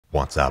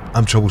What's up?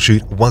 I'm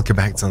Troubleshoot. Welcome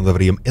back to another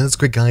video. In this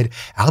quick guide,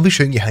 I'll be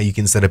showing you how you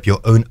can set up your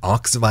own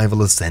ARK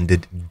Survival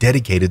Ascended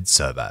dedicated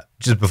server.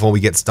 Just before we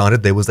get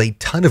started, there was a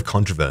ton of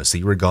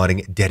controversy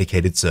regarding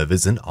dedicated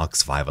servers in ARK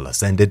Survival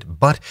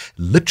Ascended, but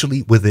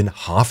literally within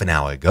half an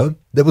hour ago,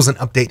 there was an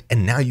update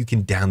and now you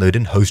can download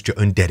and host your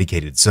own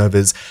dedicated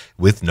servers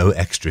with no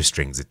extra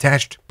strings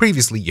attached.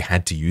 Previously, you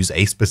had to use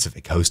a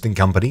specific hosting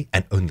company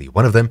and only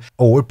one of them,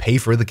 or pay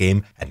for the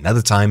game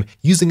another time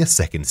using a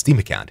second Steam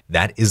account.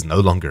 That is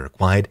no longer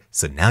required,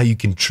 so now you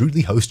can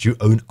truly host your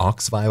own ARK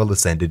Survival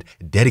Ascended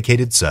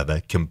dedicated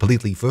server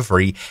completely for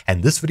free,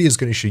 and this video is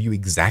going to show you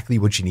exactly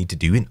what you need to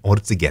do in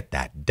order to get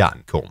that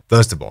done. Cool.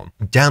 First of all,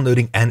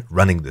 downloading and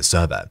running the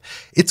server.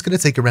 It's going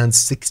to take around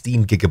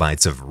 16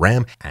 gigabytes of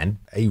RAM and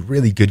a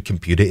really good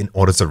computer in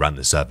order to run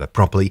the server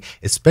properly,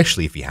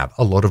 especially if you have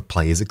a lot of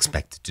players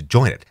expected to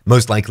join it.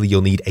 Most likely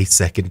you'll need a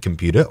second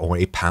computer or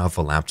a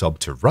powerful laptop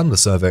to run the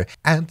server,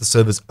 and the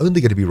server's only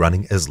going to be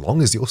running as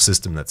long as your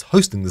system that's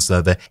hosting the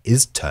server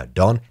is turned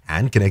on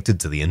and connected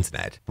to the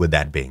internet. With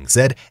that being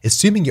said,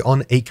 assuming you're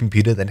on a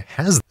computer that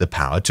has the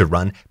power to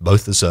run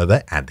both the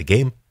server and the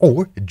game,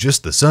 or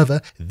just the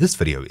server, this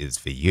video is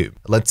for you.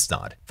 Let's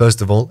start.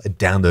 First of all,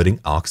 downloading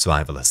ARK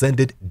Survival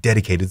Ascended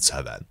dedicated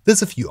server.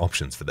 There's a few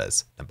options for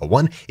this. Number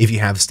one, if you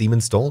have Steam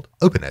installed,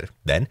 open it.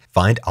 Then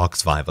find ARK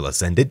Survival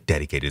Ascended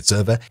dedicated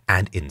server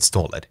and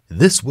install it.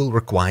 This will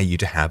require you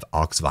to have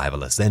ARK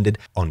Survival Ascended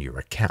on your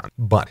account,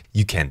 but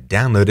you can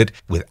download it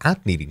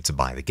without needing to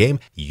buy the game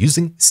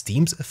using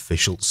Steam's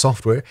official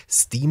software,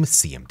 Steam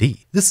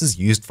CMD. This is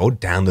used for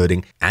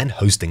downloading and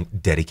hosting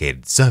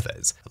dedicated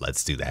servers.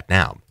 Let's do that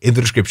now. In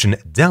the description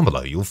down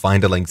below, you'll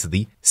find a link to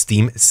the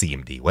Steam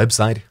CMD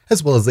website,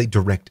 as well as a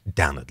direct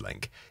download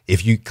link.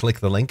 If you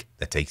click the link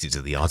that takes you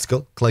to the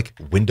article, click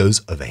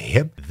Windows over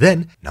here,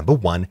 then number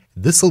one,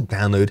 this will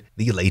download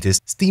the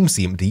latest Steam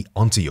CMD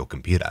onto your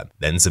computer.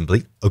 Then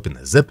simply open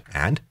the zip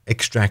and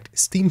extract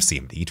Steam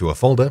CMD to a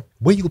folder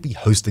where you'll be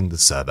hosting the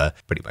server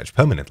pretty much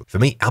permanently. For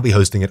me, I'll be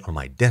hosting it on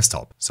my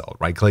desktop, so I'll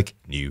right click,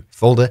 new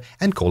folder,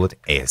 and call it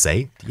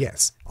ASA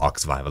DS. ARK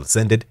Survival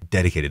Ascended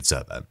dedicated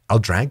server. I'll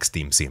drag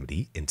Steam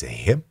CMD into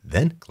here,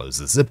 then close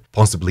the zip,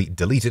 possibly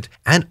delete it,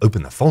 and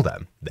open the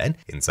folder. Then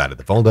inside of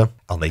the folder,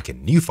 I'll make a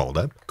new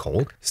folder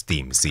called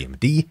Steam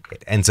CMD,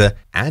 hit enter,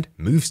 and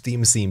move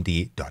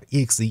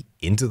steamcmd.exe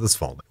into this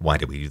folder. Why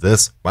do we do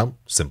this? Well,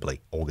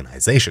 simply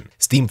organization.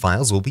 Steam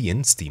files will be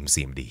in Steam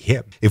CMD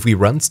here. If we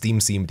run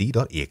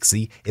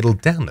steamcmd.exe, it'll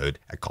download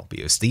a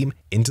copy of Steam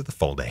into the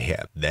folder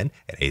here. Then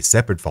in a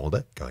separate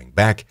folder, going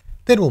back,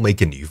 then we'll make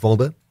a new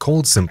folder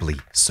called simply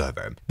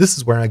server. This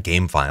is where our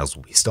game files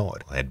will be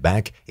stored. We'll head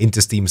back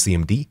into Steam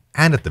CMD,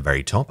 and at the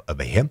very top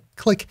over here,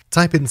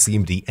 type in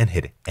CMD and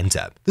hit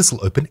enter. This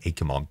will open a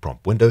command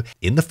prompt window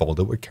in the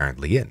folder we're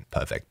currently in.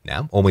 Perfect.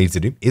 Now, all we need to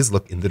do is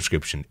look in the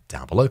description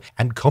down below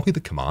and copy the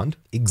command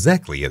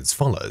exactly as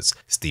follows.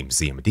 Steam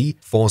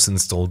CMD force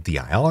install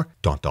dir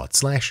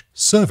 //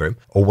 server,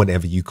 or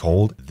whatever you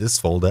called this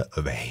folder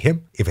over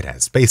here. If it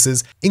has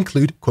spaces,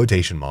 include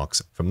quotation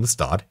marks from the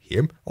start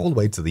here all the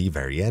way to the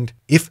very end.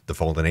 If the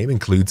folder name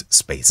includes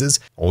spaces,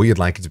 or you'd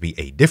like it to be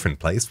a different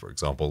place, for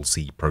example,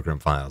 C program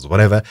files or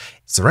whatever,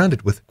 surround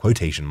it with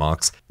quotation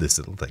marks, this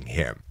little thing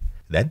here.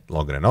 Then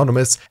login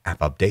anonymous,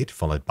 app update,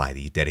 followed by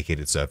the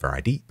dedicated server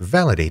ID,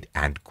 validate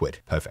and quit.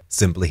 Perfect.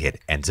 Simply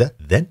hit enter.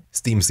 Then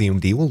Steam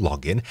CMD will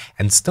log in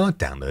and start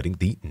downloading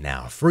the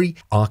now free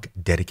ARK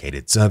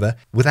dedicated server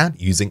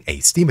without using a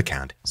Steam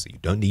account. So you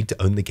don't need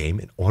to own the game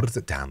in order to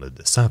download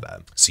the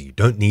server. So you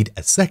don't need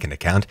a second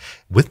account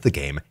with the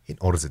game in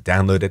order to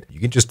download it. You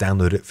can just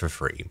download it for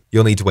free.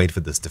 You'll need to wait for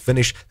this to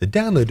finish. The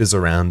download is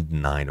around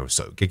 9 or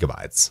so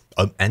gigabytes.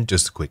 And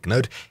just a quick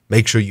note,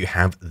 make sure you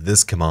have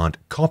this command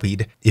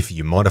copied if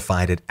you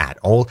modified it at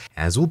all,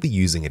 as we'll be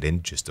using it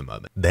in just a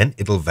moment. Then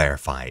it'll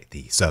verify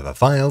the server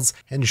files,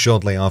 and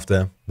shortly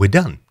after, we're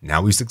done.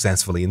 Now we've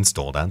successfully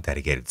installed our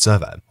dedicated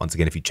server. Once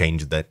again, if you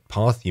change that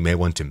path, you may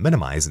want to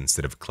minimize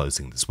instead of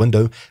closing this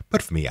window,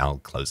 but for me, I'll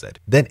close it.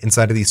 Then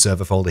inside of the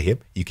server folder here,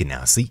 you can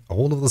now see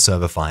all of the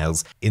server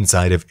files.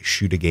 Inside of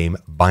shooter game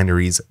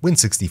binaries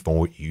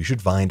Win64, you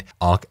should find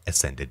ARK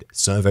Ascended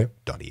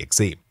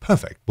server.exe.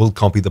 Perfect. We'll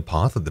copy the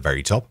path at the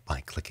very top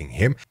by clicking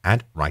here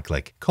and right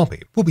click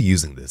copy. We'll be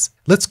using this.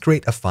 Let's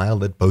create a file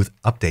that both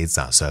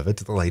updates our server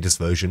to the latest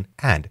version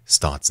and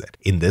starts it.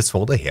 In this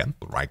folder here,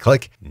 we'll right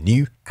click,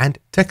 new, and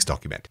text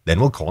document. Then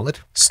we'll call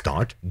it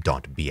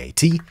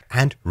start.bat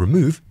and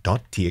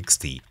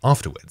remove.txt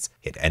afterwards.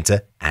 Hit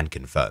enter and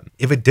confirm.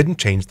 If it didn't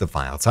change the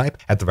file type,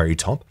 at the very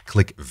top,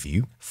 click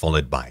View,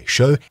 followed by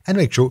Show, and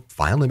make sure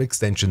File Name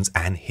Extensions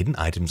and Hidden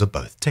Items are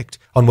both ticked.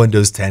 On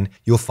Windows 10,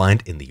 you'll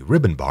find in the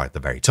ribbon bar at the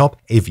very top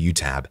a View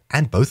tab,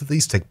 and both of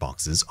these tick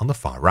boxes on the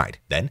far right.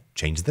 Then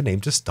change the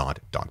name to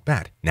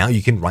start.bat. Now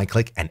you can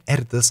right-click and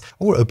edit this,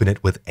 or open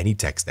it with any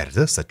text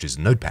editor such as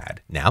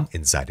Notepad. Now,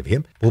 inside of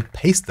here, we'll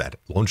paste that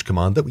launch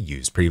command that we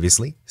used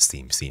previously,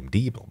 steam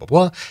cmd, blah, blah,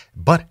 blah,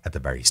 but at the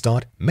very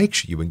start, make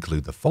sure you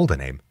include the folder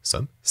name.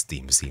 So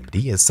Steam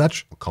CMD as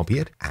such. We'll copy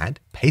it and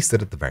paste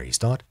it at the very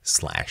start,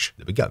 /.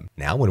 There we go.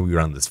 Now when we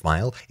run this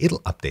file,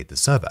 it'll update the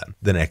server.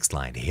 The next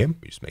line here,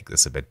 we just make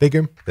this a bit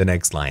bigger. The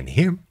next line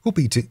here will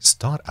be to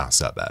start our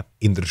server.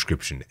 In the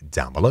description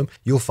down below,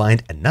 you'll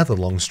find another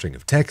long string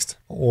of text,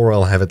 or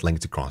I'll have it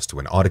linked across to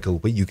an article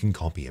where you can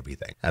copy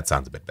everything. That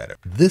sounds a bit better.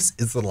 This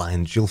is the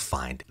lines you'll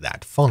find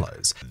that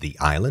follows. The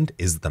island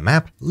is the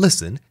map,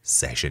 listen,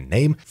 session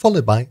name,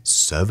 followed by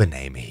server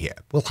name here.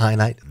 We'll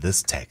highlight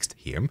this text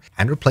here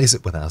and replace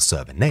it with our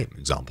server name.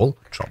 Example,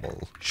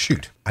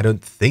 troubleshoot. I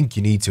don't think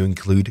you need to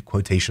include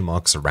quotation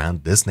marks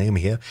around this name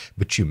here,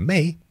 but you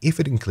may if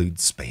it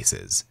includes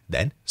spaces.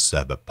 Then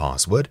server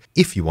password.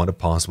 If you want a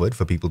password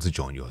for people to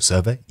join your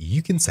server,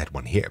 you can set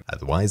one here.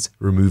 Otherwise,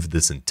 remove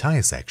this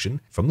entire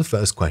section from the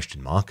first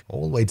question mark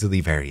all the way to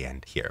the very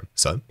end here.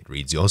 So it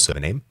reads your server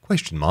name,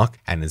 question mark,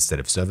 and instead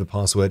of server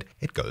password,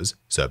 it goes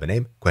server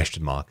name,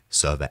 question mark,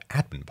 server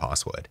admin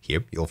password.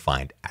 Here you'll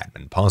find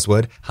admin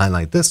password,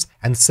 highlight this,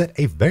 and set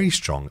a very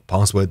strong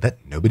password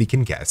that nobody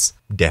can guess.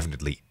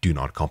 Definitely do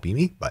not copy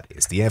me, but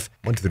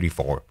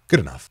SDF1234, good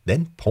enough.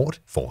 Then port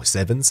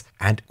 47s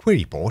and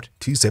query port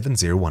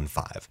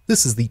 27015.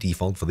 This is the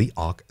default for the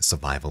ARK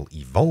Survival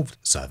Evolved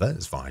server,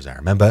 as far as I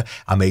remember.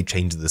 I may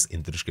change this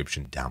in the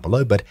description down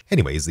below, but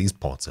anyways, these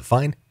ports are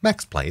fine.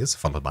 Max players,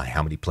 followed by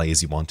how many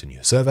players you want in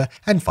your server,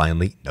 and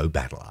finally, no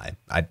battle eye.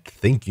 I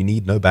think you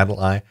need no battle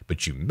eye,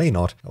 but you may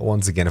not.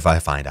 Once again, if I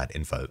find out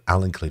info,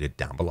 I'll include it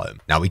down below.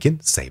 Now we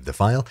can save the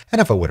file, and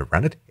if I were to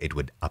run it, it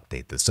would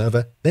update the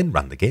server, then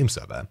run the game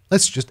server.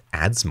 Let's just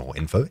add some more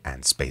info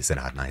and space it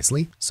out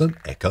nicely. So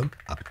echo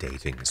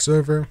updating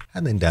server,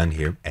 and then down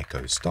here,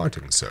 echo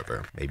starting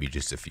server. Maybe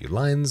just a few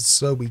lines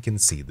so we can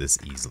see this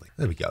easily.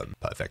 There we go.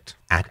 Perfect.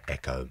 Add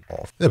echo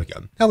off. There we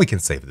go. Now we can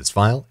save this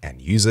file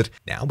and use it.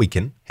 Now we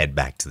can head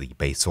back to the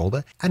base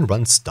folder and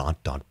run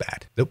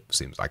start.bat. Nope,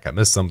 seems like I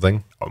missed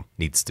something. Oh,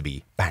 needs to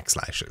be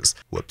backslashes.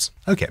 Whoops.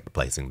 Okay,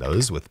 replacing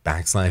those with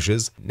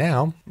backslashes.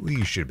 Now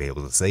we should be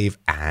able to save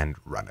and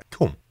run it.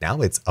 Cool.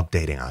 Now it's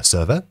updating our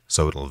server,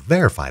 so it'll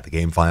verify the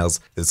game files.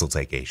 This will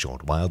take a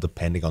short while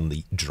depending on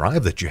the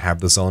drive that you have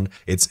this on.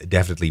 It's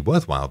definitely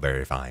worthwhile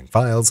verifying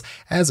files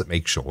as it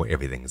makes sure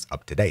everything is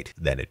up to date.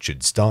 Then it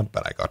should start,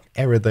 but I got an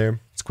error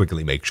there. Let's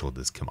quickly make sure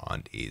this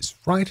command is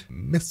right.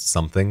 Missed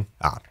something.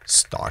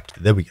 Start.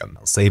 There we go.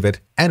 I'll save it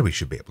and we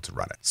should be able to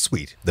run it.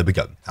 Sweet. There we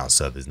go. Our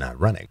server is now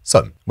running.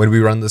 So when we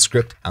run the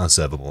script, our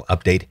server will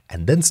update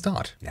and then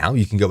start. Now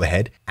you can go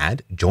ahead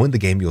and join the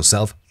game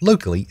yourself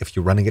locally if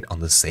you're running it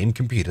on the same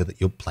computer that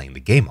you're playing the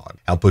game on.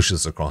 I'll push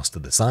this across to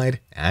the side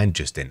and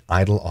just in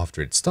idle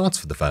after it starts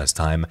for the first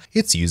time,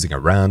 it's using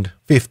around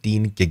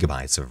 15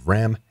 gigabytes of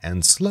RAM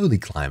and slowly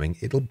climbing,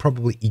 it'll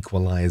probably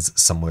equalize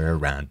somewhere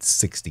around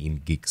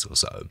 16 gigs or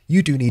so.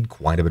 You do need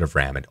quite a bit of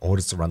RAM in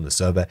order to run the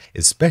server,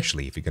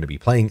 especially if you're going to be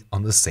playing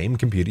on the same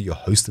computer you're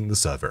hosting the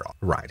server on.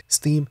 Right,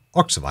 Steam,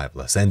 ARK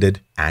Survival Ascended,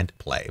 and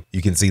play.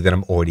 You can see that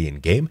I'm already in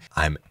game.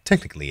 I'm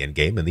technically in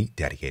game in the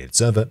dedicated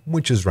server,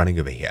 which is running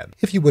over here.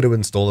 If you were to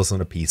install this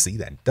on a PC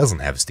that doesn't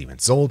have Steam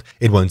installed,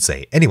 it won't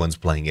say anyone's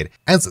playing it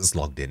as it's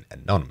logged in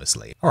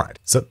anonymously. Alright,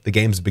 so the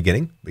game's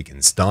beginning. We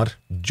can start,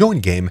 join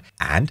game,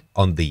 and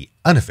on the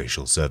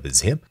unofficial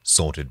servers here,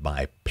 sorted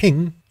by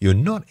ping, you're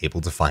not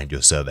able to find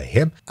your server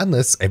here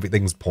unless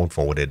everything's port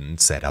forwarded and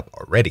set up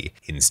already.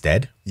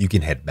 Instead, you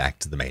can head back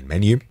to the main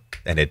menu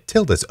and hit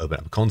tilde to open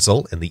up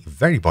console in the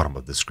very bottom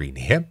of the screen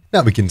here.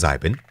 Now we can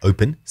type in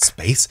open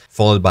space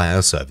followed by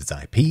our server's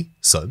IP.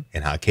 So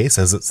in our case,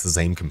 as it's the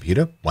same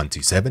computer,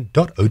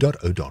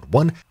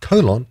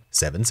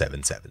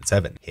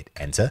 127.0.0.1:7777. Hit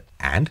enter,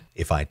 and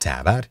if I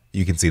tab out,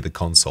 you can see the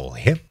console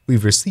here.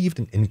 We've received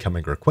an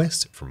incoming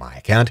request from my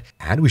account,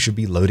 and we should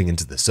be loading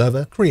into the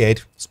server,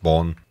 create,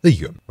 spawn, the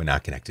U. We're now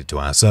connected to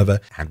our server,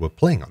 and we're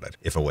playing on it.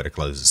 If I were to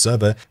close the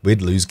server,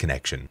 we'd lose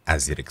connection,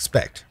 as you'd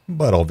expect.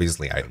 But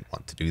obviously I don't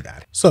want to do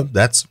that. So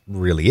that's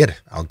really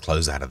it. I'll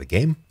close out of the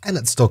game, and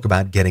let's talk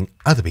about getting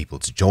other people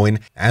to join,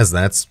 as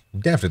that's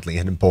definitely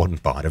an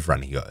important part of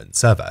running your own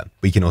server.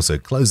 We can also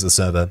close the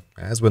server,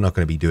 as we're not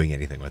going to be doing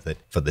anything with it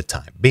for the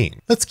time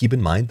being. Let's keep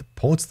in mind the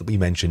ports that we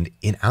mentioned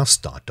in our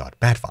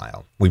start.bat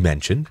file. We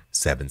mentioned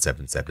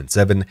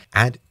 7777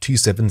 and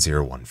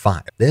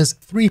 27015. There's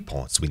 3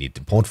 ports we need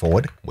to port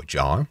forward, which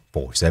are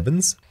 4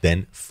 7s,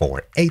 then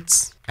 4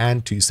 8s,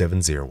 and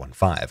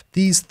 27015.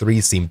 These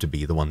 3 seem to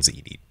be the ones that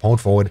you need port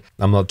forward.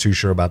 I'm not too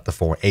sure about the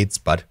 4 8s,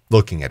 but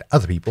looking at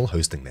other people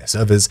hosting their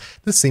servers,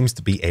 this seems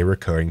to be a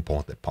recurring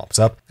port that pops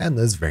up, and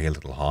there's very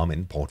little harm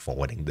in port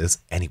forwarding this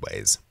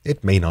anyways.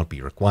 It may not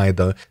be required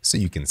though, so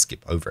you can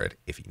skip over it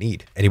if you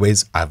need.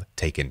 Anyways, I've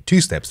taken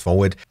 2 steps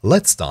forward.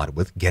 Let's start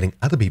with getting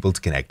other people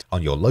to connect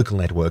on your local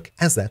network,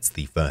 as that's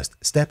the first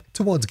step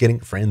towards getting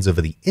friends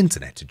over the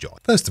internet to join.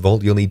 First of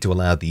all, you'll need to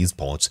allow these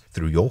ports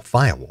through your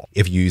firewall.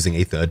 If you're using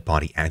a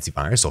third-party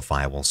antivirus or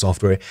firewall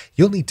software,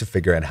 you'll need to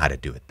figure out how to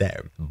do it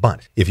there.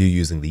 But if you're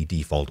using the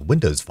default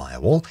Windows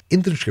Firewall,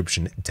 in the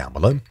description down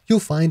below, you'll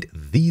find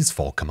these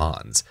 4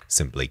 commands.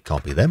 Simply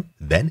copy them,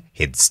 then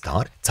hit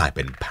start, type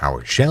in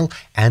PowerShell,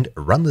 and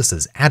run this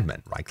as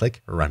admin.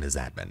 Right-click, run as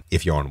admin.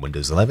 If you're on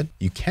Windows 11,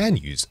 you can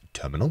use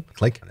terminal,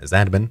 click run as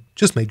admin.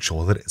 Just make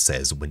sure that it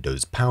says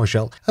Windows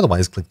PowerShell,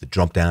 otherwise click the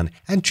drop-down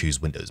and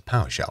choose Windows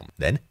PowerShell.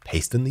 Then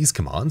paste in these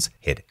commands,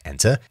 hit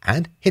enter,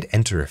 and hit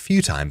enter a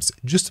few times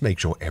just to make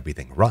sure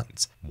everything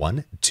runs.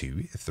 1,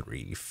 2,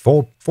 3,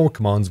 4. 4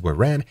 commands were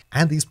ran,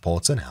 and these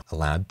ports are now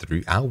allowed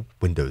through our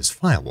Windows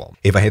Firewall.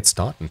 If I hit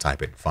start and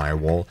type in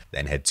firewall,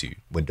 then head to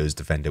Windows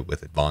Defender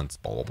with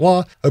advanced blah blah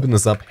blah, open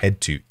this up, head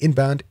to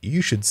inbound,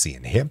 you should see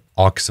in here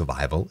ARK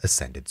Survival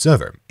Ascended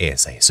Server,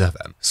 ASA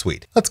server.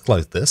 Sweet. Let's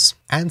close this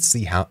and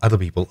see how other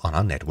people on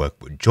our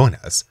network would join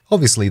us.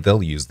 Obviously,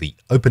 they'll use the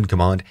open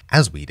command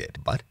as we did,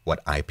 but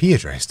what IP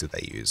address do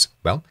they use?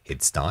 Well,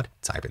 hit start,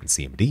 type in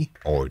cmd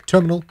or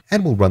terminal,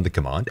 and we'll run the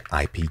command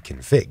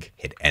ipconfig.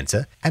 Hit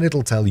enter, and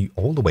it'll tell you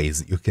all the ways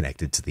that you're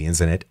connected to the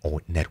internet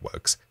or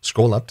networks.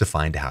 Scroll up to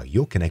find how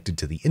you're connected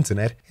to the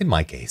internet, in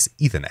my case,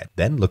 Ethernet.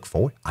 Then look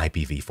for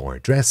IPv4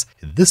 address.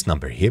 This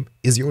number here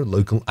is your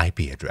local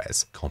IP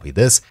address. Copy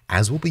this,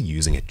 as we'll be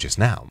using it just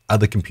now.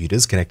 Other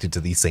computers connected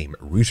to the same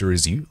router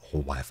as you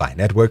or Wi-Fi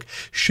network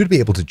should be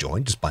able to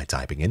join just by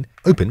typing in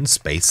open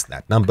space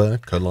that number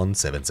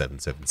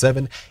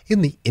 :7777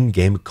 in the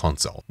in-game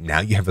console. Now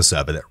you have a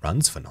server that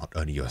runs for not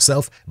only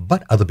yourself,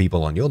 but other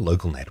people on your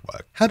local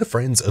network. How do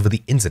friends over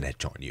the internet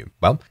join you?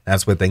 Well,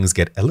 that's where things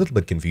get a little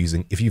bit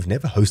confusing if you've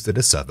never hosted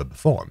a server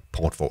before.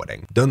 Port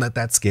forwarding. Don't let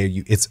that scare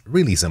you. It's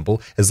really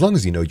simple. As long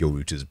as you know your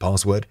router's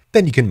password,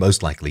 then you can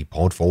most likely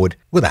port forward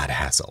without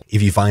hassle.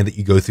 If you find that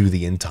you go through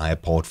the entire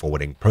port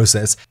forwarding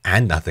process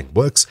and nothing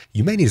works,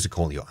 you may need to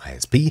call your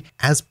ISP,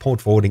 as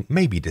port forwarding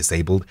may be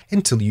disabled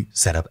until you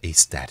set up a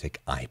static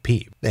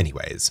IP.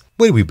 Anyways,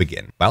 where do we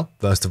begin? Well,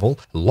 first of all,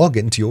 log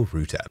into your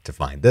router. To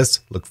find this,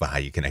 look for how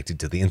you connected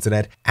to the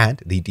internet,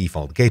 and the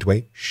default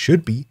gateway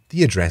should be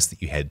the address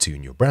that you head to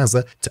in your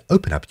browser to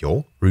open up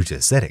your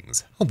router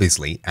settings.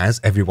 Obviously, as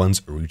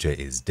everyone's router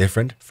is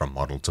different from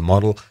model to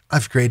model,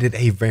 I've created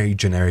a very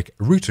generic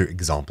router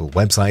example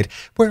website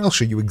where I'll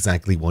show you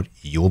exactly what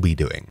you'll be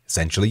doing.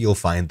 Essentially, you'll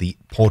find the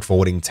port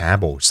forwarding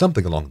tab or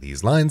something along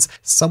these lines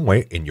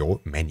somewhere in your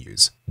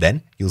menus.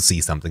 Then you'll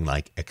see something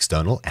like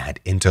external and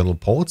internal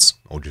ports,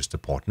 or just a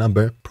port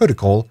number,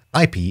 protocol,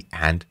 IP,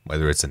 and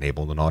whether it's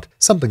enabled or not,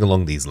 something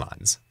along these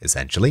lines.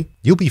 Essentially,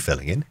 you'll be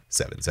filling in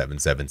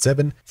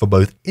 7777 for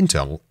both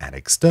internal and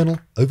external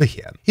over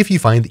here. If you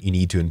find that you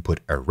need to input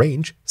a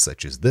range,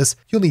 such as this,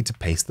 you'll need to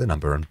paste the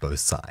number on both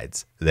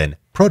sides. Then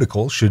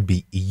protocol should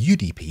be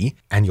UDP,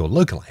 and your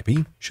local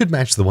IP should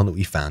match the one that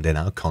we found in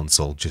our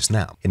console just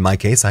now. In my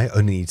case, I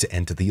only need to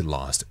enter the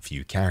last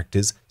few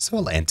characters, so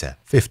I'll enter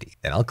 50.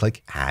 Then I'll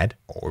click add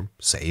or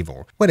save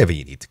or whatever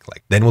you need to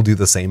click. Then we'll do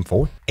the same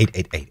for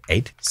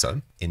 8888,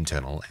 so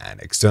internal and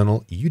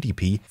external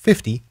UDP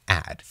 50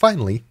 add.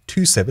 Finally,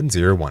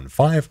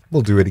 27015,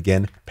 we'll do it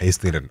again,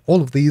 paste it in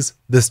all of these.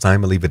 This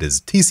time I'll leave it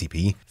as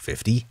TCP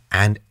 50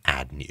 and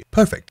add new.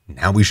 Perfect.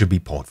 Now we should be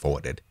port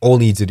forwarded. All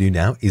you need to do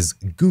now is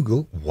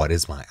Google what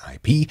is my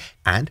IP,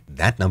 and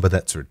that number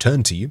that's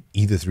returned to you,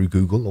 either through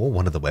Google or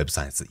one of the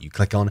websites that you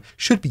click on,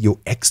 should be your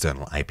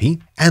external IP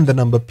and the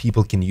number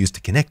people can use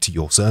to connect to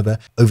your server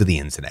over the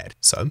internet.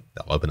 So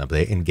they'll open up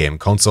their in-game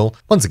console.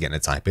 Once again,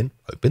 type in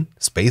open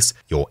space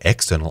your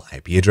external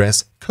IP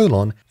address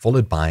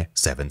followed by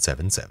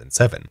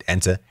 7777.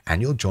 Enter,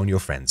 and you'll join your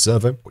friend's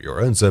server or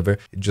your own server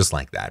just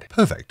like that.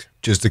 Perfect.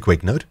 Just a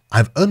quick note,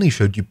 I've only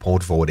showed you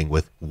port forwarding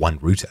with one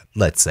router.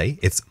 Let's say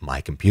it's my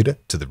computer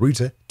to the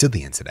router to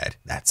the internet.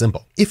 That's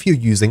simple. If you're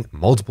using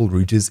multiple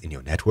routers in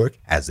your network,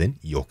 as in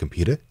your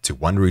computer to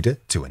one router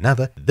to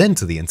another, then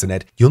to the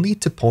internet, you'll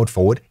need to port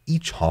forward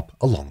each hop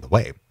along the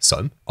way.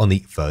 So on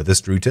the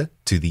furthest router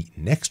to the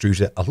next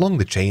router along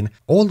the chain,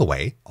 all the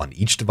way on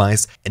each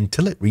device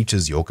until it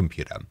reaches your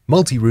computer.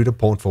 Multi-router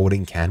port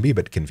forwarding can be a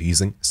bit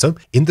confusing, so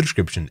in the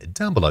description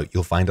down below,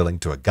 you'll find a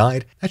link to a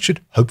guide that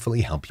should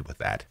hopefully help you with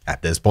that.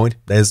 At this point,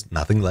 there's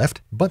nothing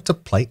left but to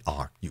play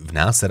ARK. You've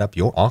now set up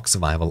your ARK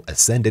Survival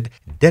Ascended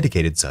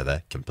dedicated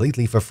server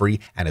completely for free,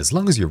 and as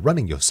long as you're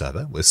running your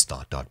server with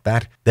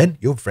start.bat, then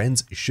your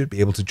friends should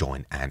be able to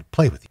join and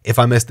play with you. If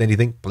I missed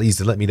anything, please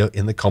do let me know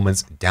in the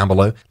comments down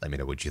below. Let me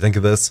know what you think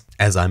of this,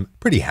 as I'm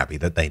pretty happy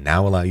that they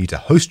now allow you to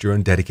host your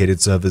own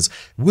dedicated servers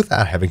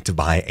without having to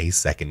buy a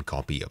second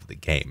copy of the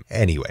game.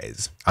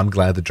 Anyways, I'm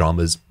glad the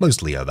drama's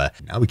mostly over.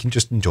 Now we can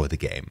just enjoy the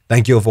game.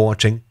 Thank you all for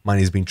watching. My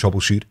name's been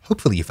Troubleshoot.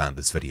 Hopefully you found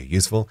this video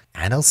useful,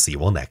 and I'll see you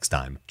all next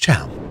time.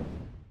 Ciao.